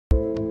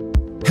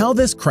How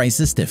this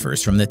crisis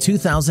differs from the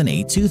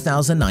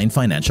 2008-2009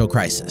 financial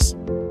crisis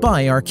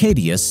by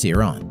Arkadiusz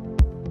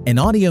Sieroń. An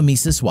audio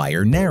Mises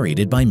Wire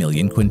narrated by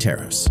Millian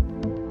Quinteros.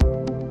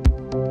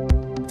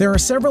 There are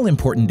several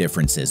important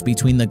differences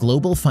between the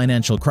global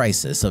financial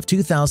crisis of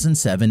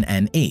 2007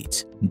 and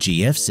 8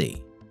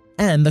 (GFC)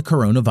 and the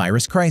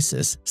coronavirus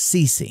crisis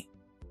 (CC).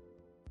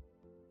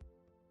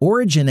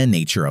 Origin and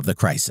nature of the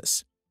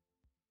crisis.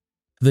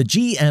 The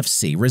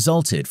GFC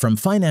resulted from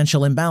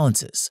financial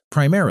imbalances,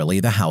 primarily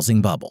the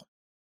housing bubble,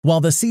 while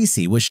the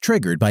CC was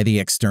triggered by the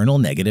external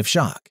negative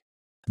shock,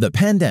 the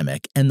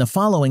pandemic and the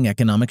following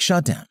economic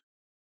shutdown,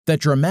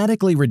 that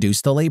dramatically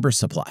reduced the labor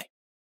supply.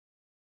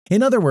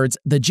 In other words,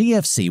 the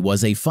GFC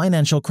was a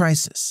financial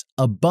crisis,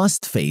 a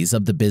bust phase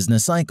of the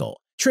business cycle,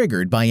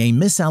 triggered by a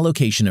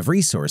misallocation of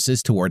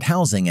resources toward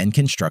housing and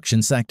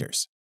construction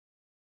sectors,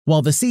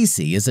 while the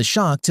CC is a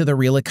shock to the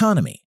real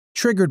economy,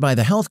 triggered by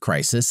the health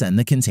crisis and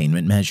the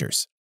containment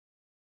measures.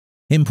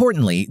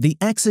 Importantly, the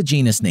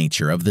exogenous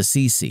nature of the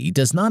CC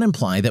does not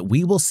imply that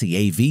we will see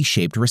a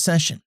V-shaped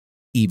recession.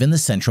 Even the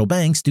central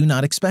banks do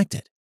not expect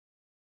it.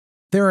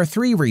 There are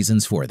three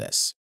reasons for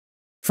this.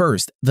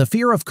 First, the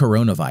fear of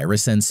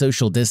coronavirus and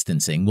social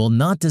distancing will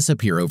not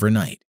disappear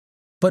overnight,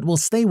 but will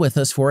stay with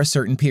us for a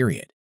certain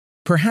period,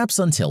 perhaps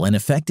until an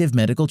effective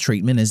medical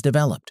treatment is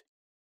developed.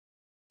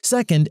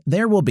 Second,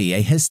 there will be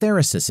a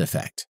hysteresis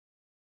effect.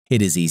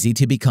 It is easy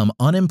to become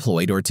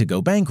unemployed or to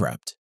go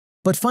bankrupt,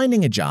 but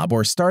finding a job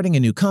or starting a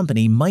new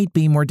company might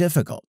be more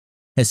difficult,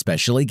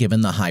 especially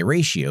given the high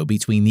ratio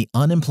between the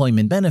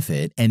unemployment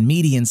benefit and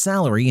median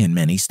salary in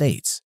many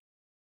states.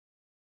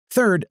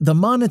 Third, the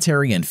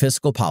monetary and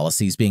fiscal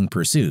policies being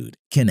pursued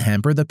can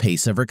hamper the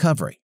pace of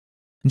recovery,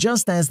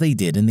 just as they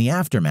did in the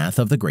aftermath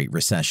of the Great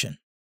Recession.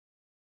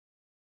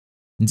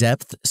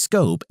 Depth,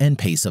 scope, and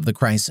pace of the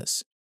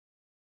crisis.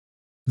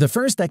 The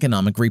first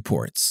economic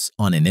reports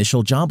on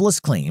initial jobless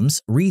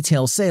claims,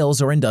 retail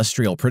sales, or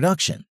industrial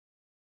production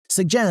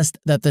suggest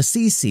that the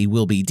CC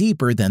will be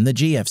deeper than the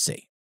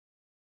GFC.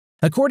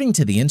 According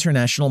to the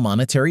International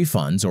Monetary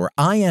Fund's or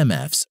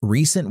IMF's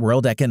recent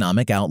World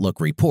Economic Outlook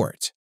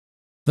report,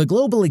 the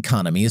global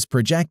economy is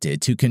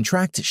projected to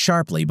contract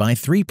sharply by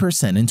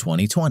 3% in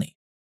 2020,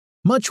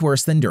 much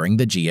worse than during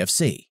the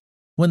GFC,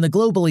 when the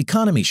global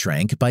economy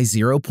shrank by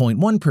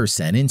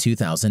 0.1% in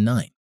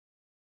 2009.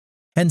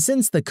 And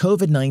since the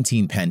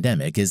COVID-19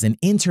 pandemic is an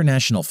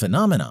international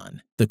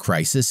phenomenon, the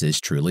crisis is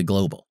truly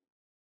global.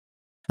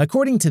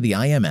 According to the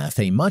IMF,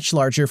 a much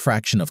larger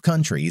fraction of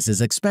countries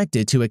is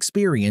expected to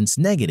experience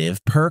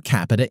negative per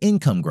capita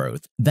income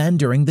growth than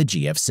during the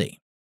GFC.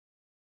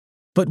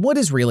 But what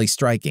is really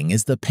striking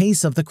is the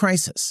pace of the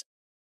crisis.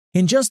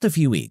 In just a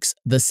few weeks,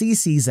 the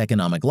CC's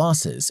economic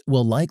losses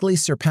will likely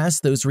surpass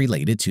those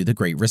related to the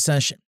Great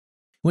Recession,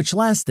 which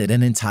lasted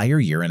an entire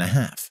year and a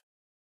half.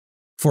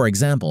 For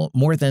example,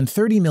 more than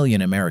 30 million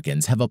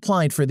Americans have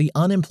applied for the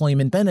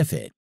unemployment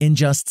benefit in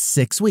just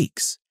 6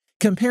 weeks,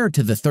 compared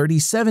to the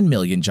 37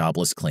 million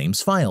jobless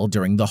claims filed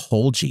during the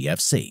whole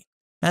GFC,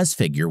 as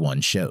Figure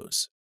 1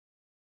 shows.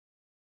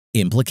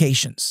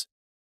 Implications.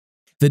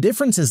 The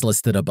differences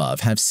listed above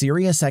have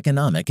serious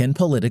economic and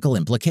political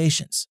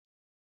implications.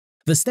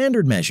 The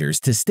standard measures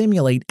to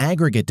stimulate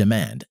aggregate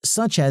demand,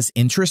 such as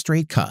interest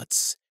rate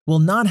cuts, will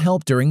not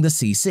help during the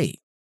CC,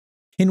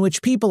 in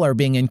which people are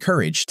being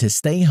encouraged to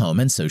stay home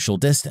and social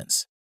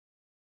distance.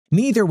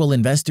 Neither will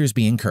investors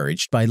be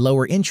encouraged by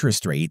lower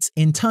interest rates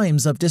in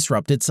times of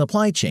disrupted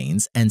supply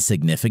chains and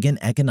significant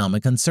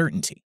economic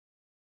uncertainty.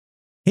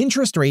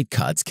 Interest rate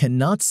cuts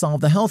cannot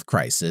solve the health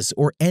crisis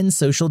or end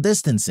social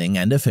distancing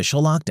and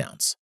official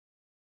lockdowns.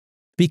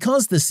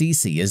 Because the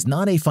CC is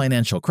not a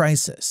financial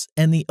crisis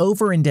and the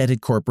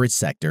over-indebted corporate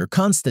sector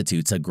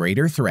constitutes a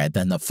greater threat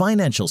than the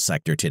financial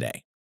sector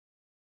today,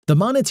 the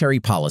monetary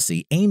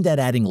policy aimed at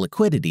adding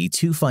liquidity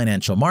to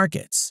financial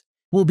markets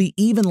will be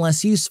even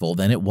less useful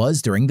than it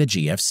was during the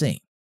GFC.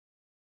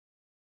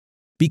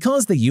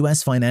 Because the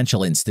U.S.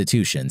 financial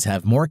institutions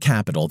have more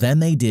capital than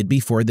they did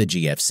before the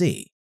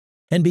GFC,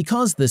 and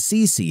because the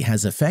CC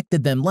has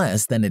affected them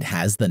less than it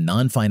has the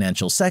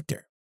non-financial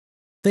sector,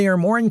 they are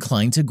more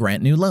inclined to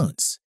grant new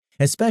loans,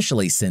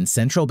 especially since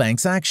central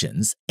banks'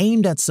 actions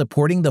aimed at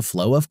supporting the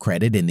flow of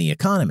credit in the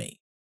economy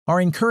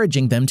are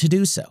encouraging them to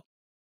do so.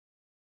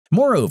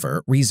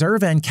 Moreover,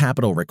 reserve and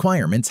capital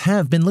requirements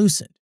have been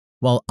loosened,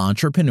 while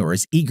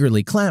entrepreneurs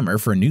eagerly clamor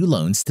for new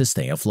loans to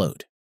stay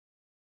afloat.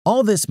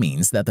 All this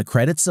means that the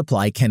credit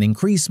supply can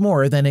increase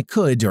more than it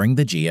could during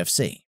the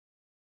GFC.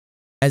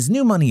 As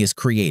new money is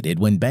created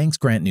when banks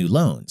grant new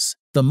loans,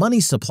 the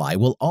money supply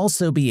will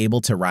also be able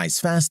to rise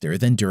faster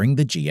than during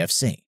the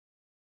GFC.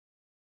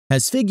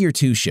 As Figure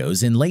 2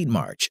 shows, in late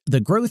March,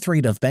 the growth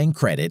rate of bank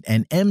credit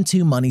and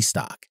M2 money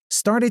stock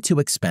started to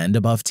expand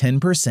above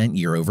 10%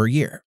 year over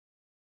year,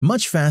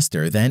 much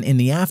faster than in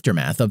the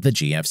aftermath of the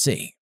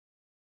GFC.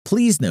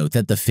 Please note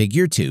that the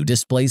Figure 2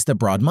 displays the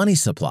broad money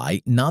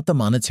supply, not the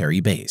monetary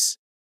base.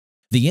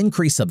 The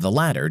increase of the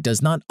latter does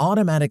not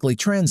automatically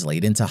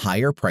translate into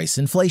higher price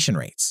inflation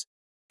rates,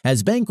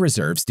 as bank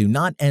reserves do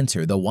not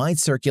enter the wide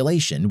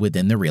circulation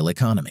within the real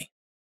economy.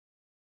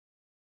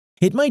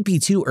 It might be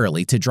too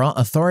early to draw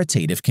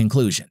authoritative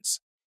conclusions,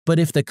 but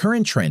if the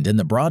current trend in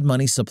the broad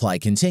money supply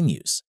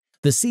continues,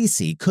 the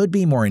CC could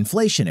be more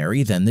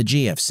inflationary than the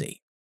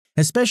GFC,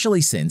 especially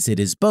since it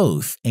is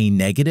both a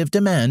negative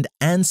demand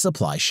and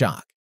supply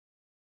shock.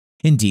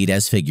 Indeed,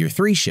 as Figure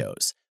 3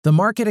 shows, the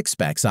market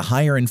expects a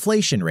higher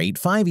inflation rate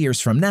 5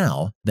 years from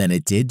now than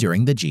it did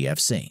during the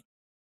GFC.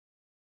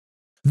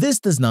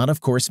 This does not,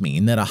 of course,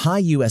 mean that a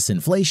high U.S.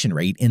 inflation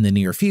rate in the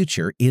near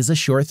future is a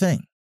sure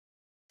thing.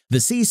 The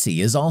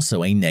CC is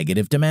also a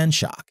negative demand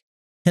shock,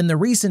 and the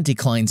recent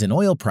declines in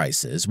oil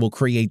prices will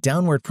create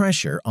downward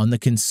pressure on the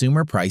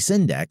Consumer Price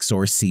Index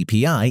or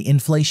CPI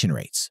inflation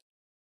rates.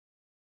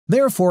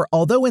 Therefore,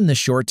 although in the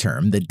short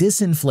term the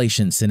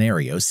disinflation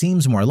scenario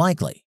seems more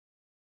likely,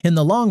 in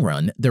the long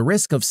run the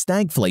risk of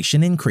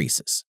stagflation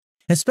increases,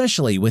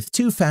 especially with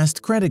too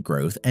fast credit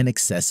growth and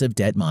excessive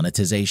debt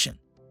monetization.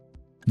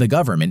 The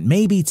government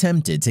may be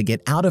tempted to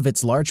get out of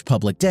its large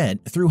public debt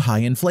through high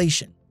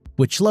inflation,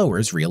 which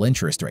lowers real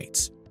interest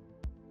rates.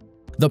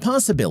 The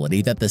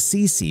possibility that the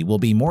CC will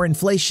be more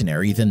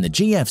inflationary than the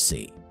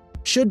GFC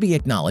should be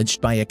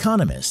acknowledged by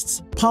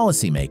economists,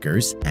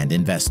 policymakers, and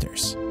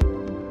investors.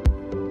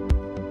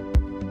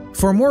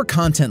 For more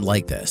content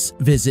like this,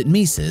 visit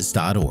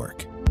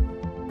Mises.org.